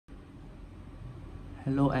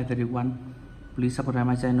Hello everyone, please subscribe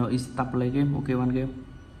my channel. Is stop play game. Okay, one game.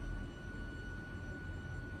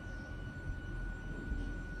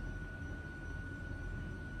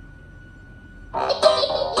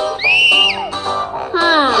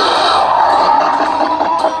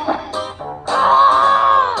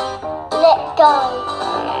 Let's go.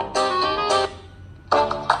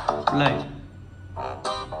 Play.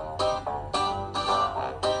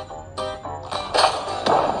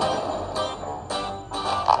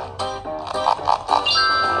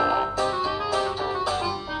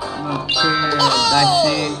 Okay, that's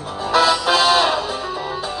it.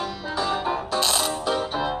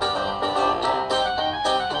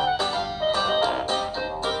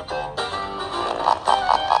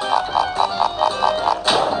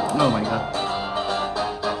 Oh my god.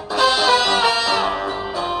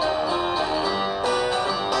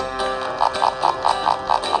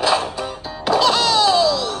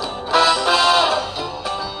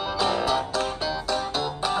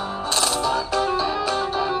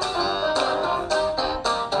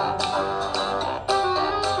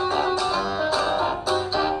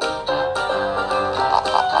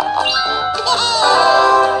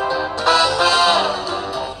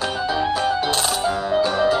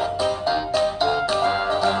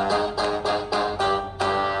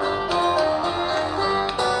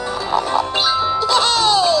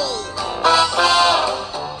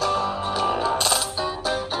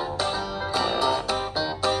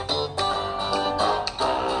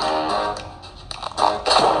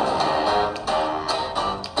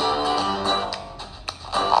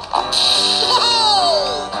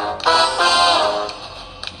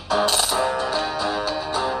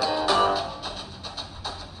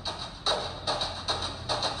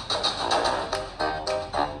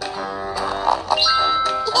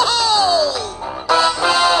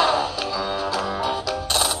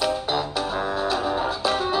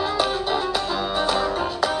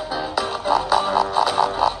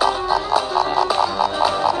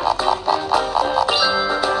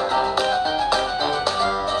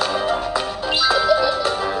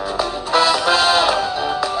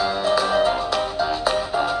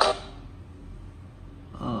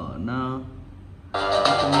 Oh no.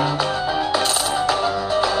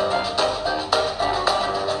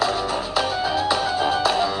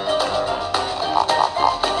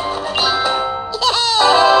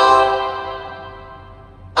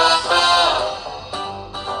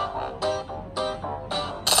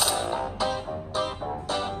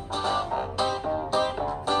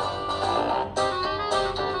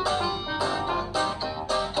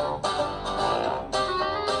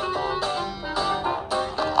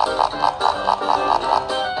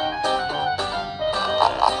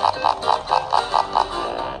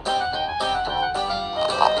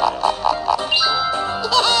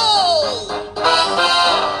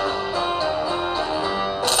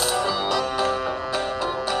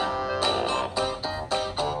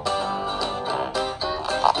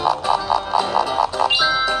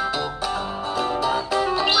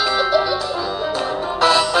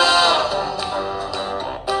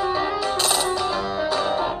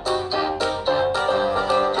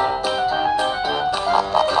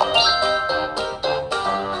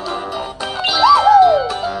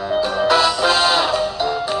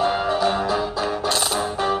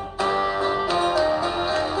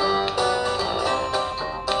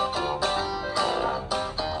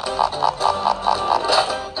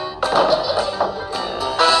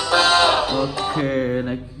 Okay,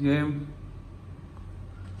 next game.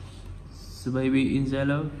 So baby in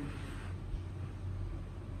yellow.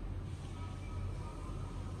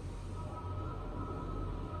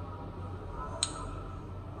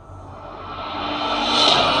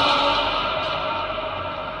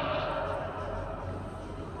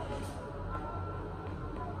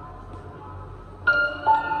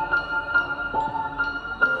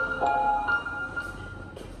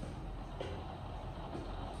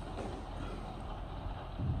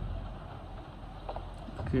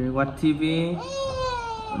 Okay, what TV?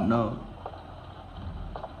 No.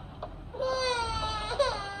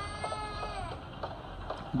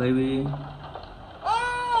 Baby.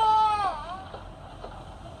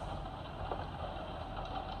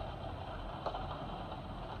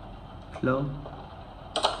 Hello.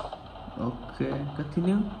 Okay,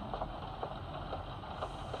 continue.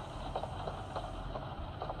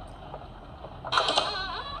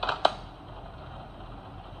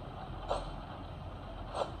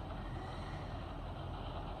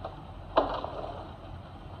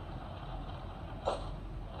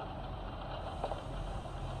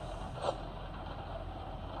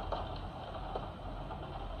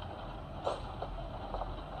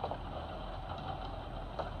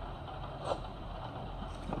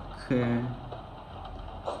 Okay.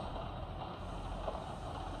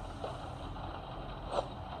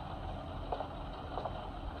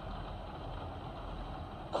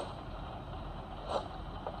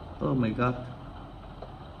 Oh my god.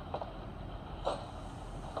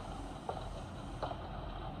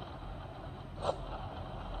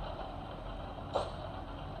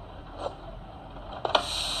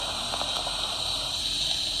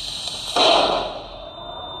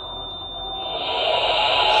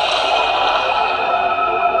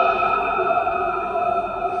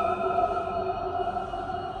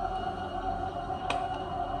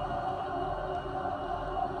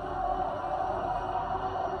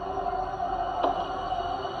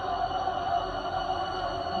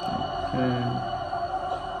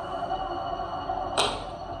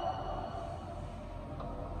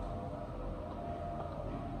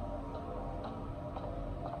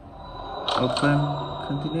 Open,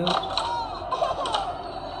 continue.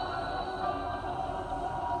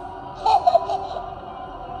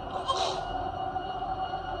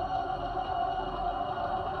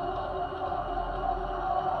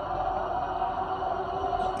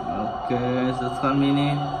 Okay, just 1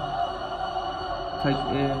 minute. Take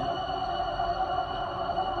it.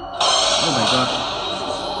 Oh my god.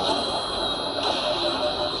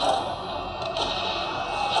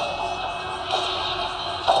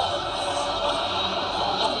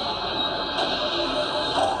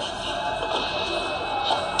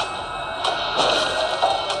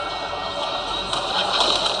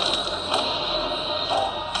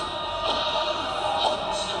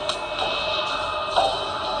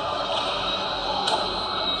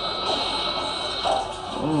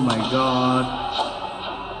 Oh my god.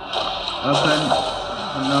 Open.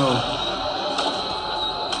 Oh no.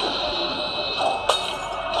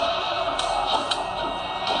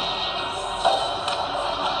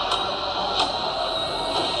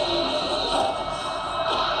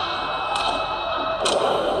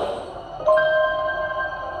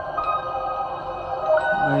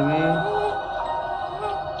 Baby.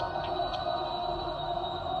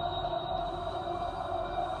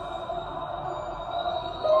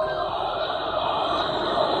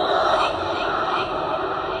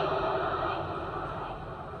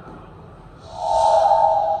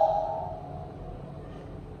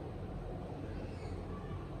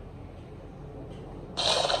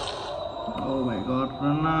 Oh my god,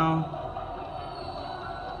 run now.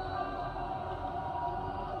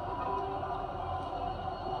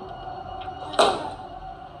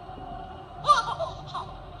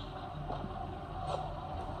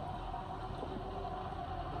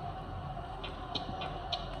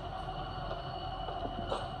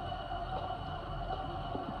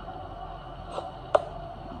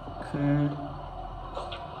 Okay.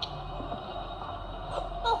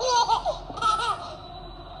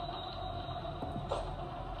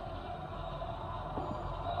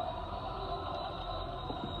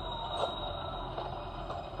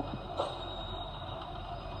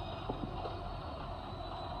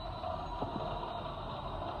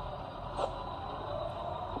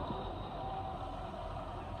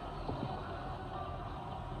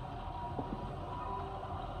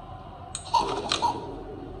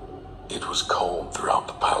 It was cold throughout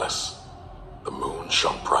the palace. The moon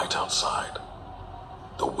shone bright outside.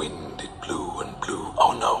 The wind, it blew and blew.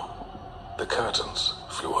 Oh no! The curtains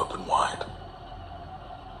flew open wide.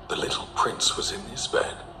 The little prince was in his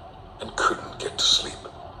bed and couldn't get to sleep.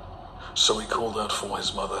 So he called out for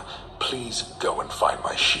his mother, "Please go and find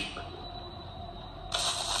my sheep."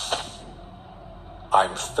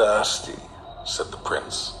 "I'm thirsty," said the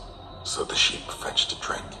prince, so the sheep fetched a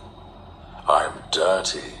drink. "I'm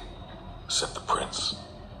dirty," said the prince,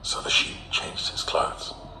 so the sheep changed his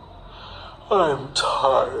clothes. "I'm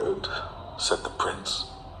tired," said the prince.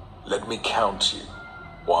 "Let me count you.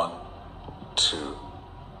 1, 2,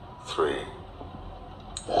 3.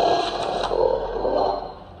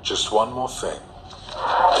 Just one more thing."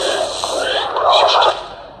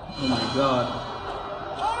 Oh my god.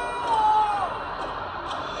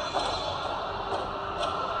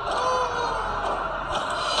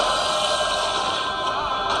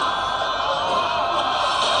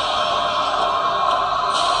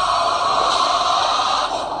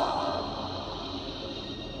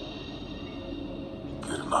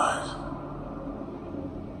 Good night.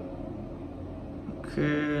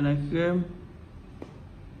 Okay, next game.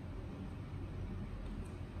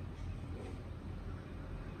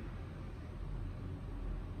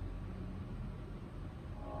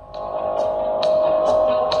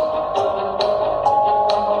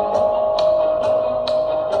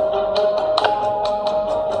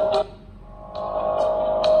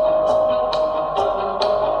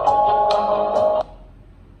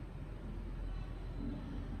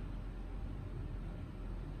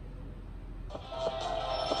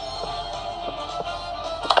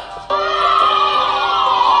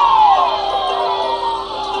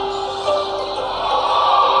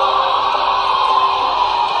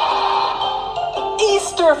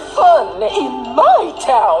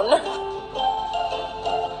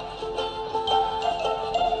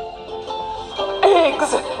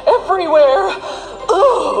 eggs everywhere.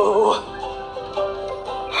 Ooh.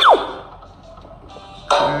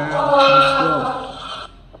 Let's go.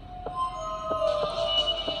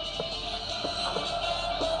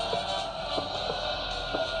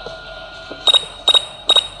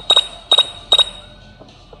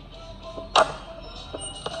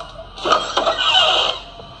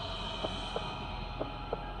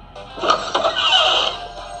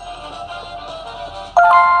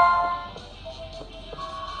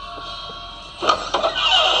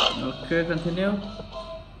 Okay, continue.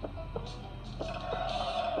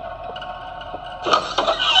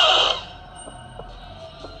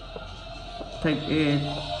 Take it.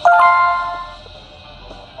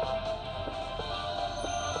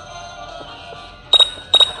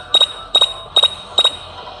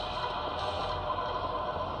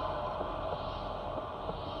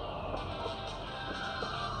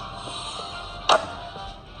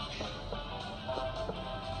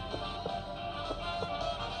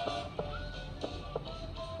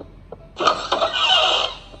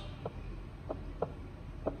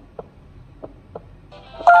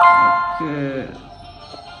 Okay,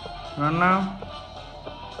 run now.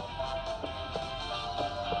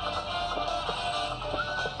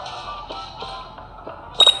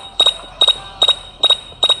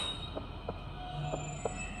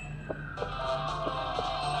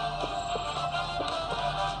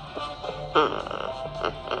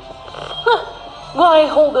 Why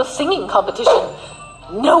hold a singing competition?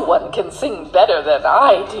 No one can sing better than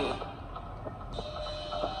I do.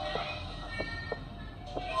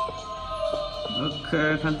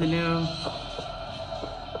 Okay, continue.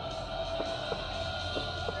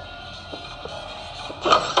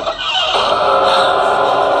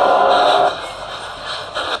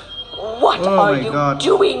 What are you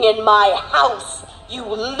doing in my house, you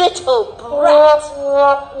little brat?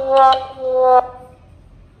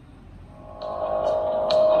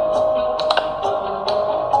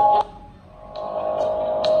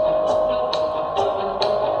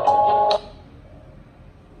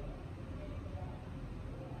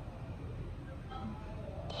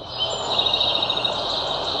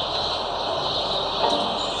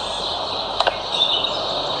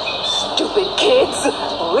 Stupid kids,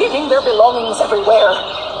 leaving their belongings everywhere.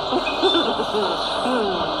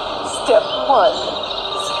 Step 1,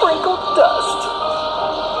 sprinkle dust.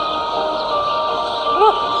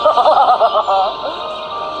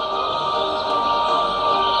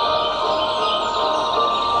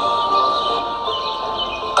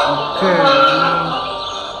 Okay, now.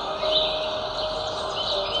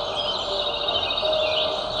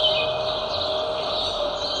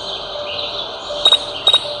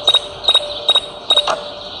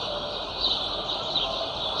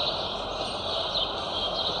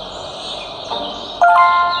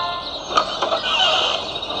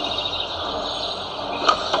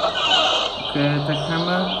 Okay, take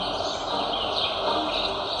hammer.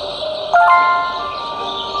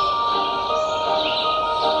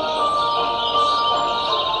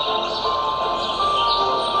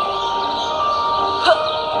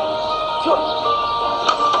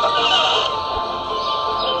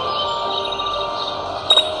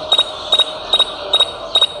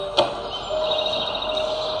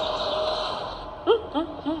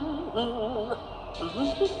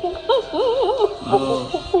 Oh,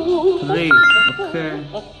 3. Okay.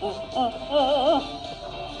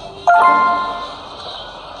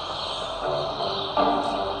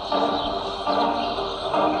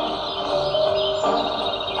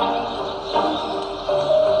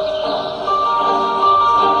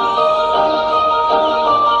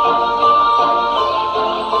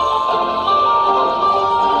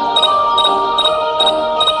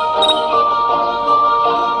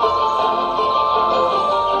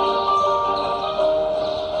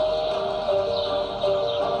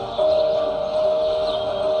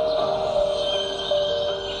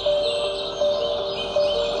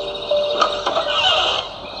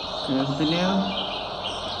 Continue.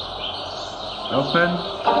 Open.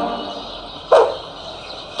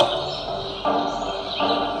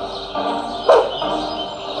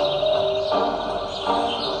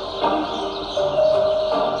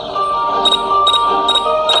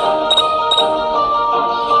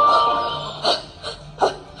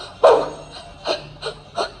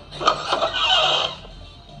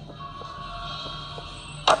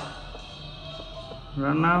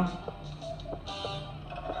 Run now.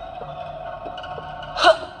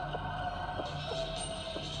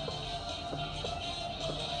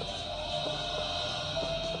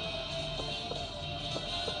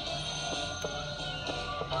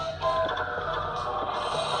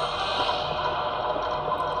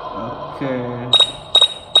 Okay.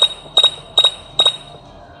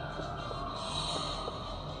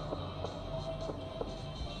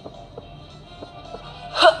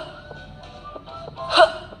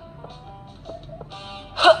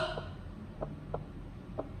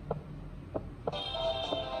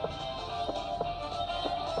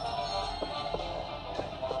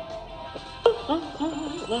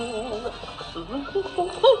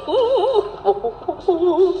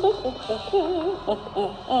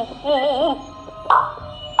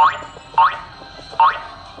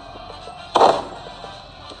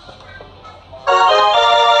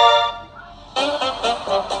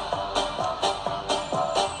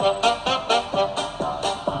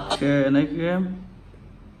 Okay, next game.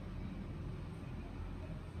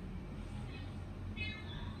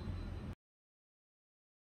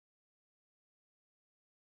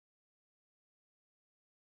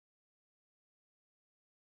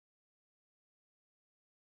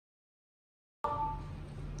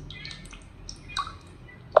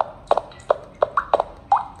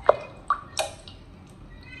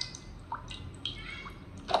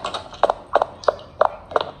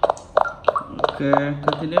 Okay,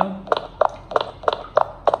 continue.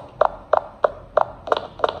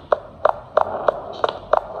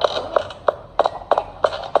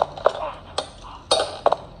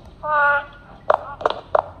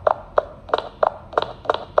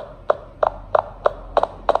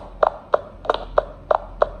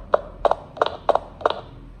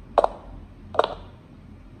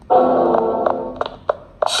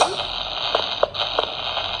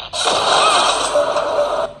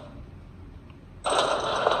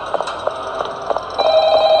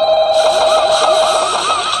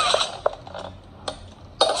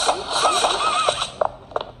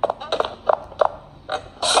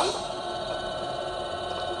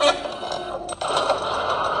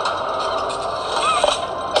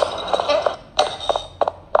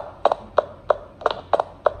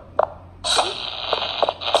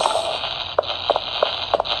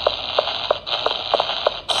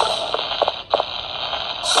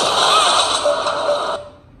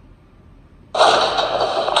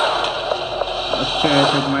 Okay,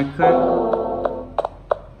 I take my cut.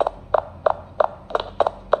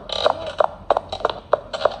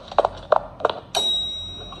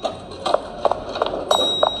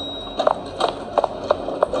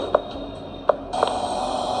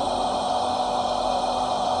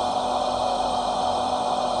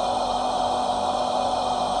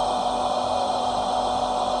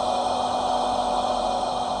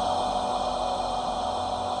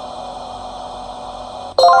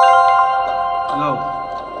 Go.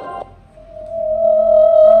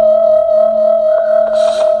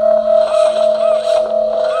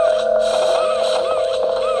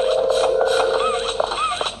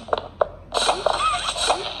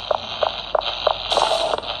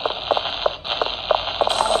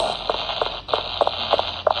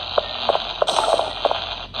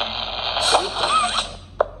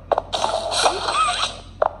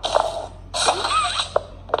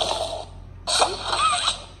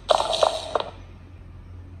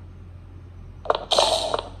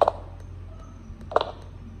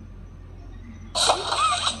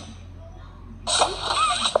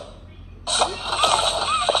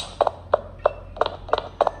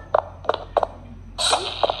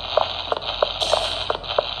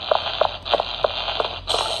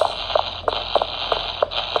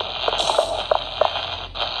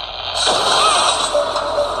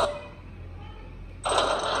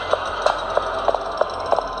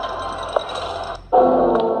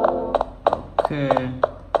 Okay.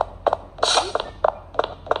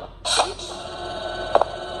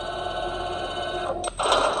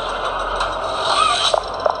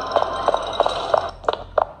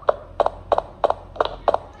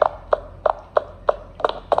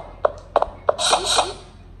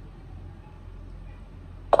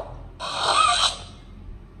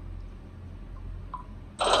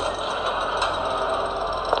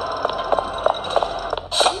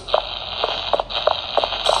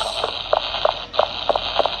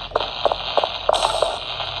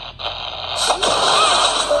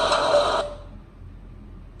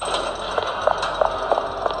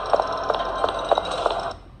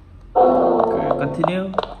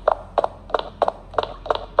 Continue.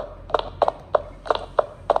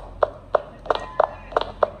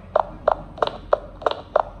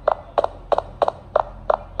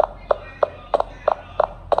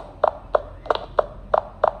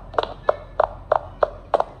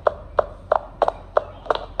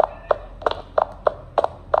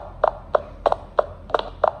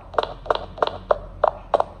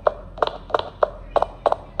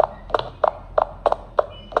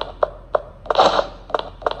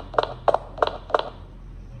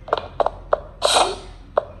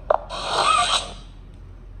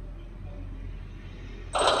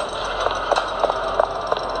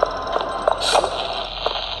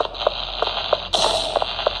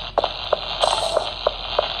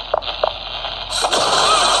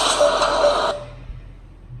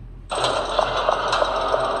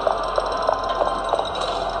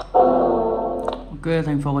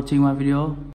 Thanks for watching my video.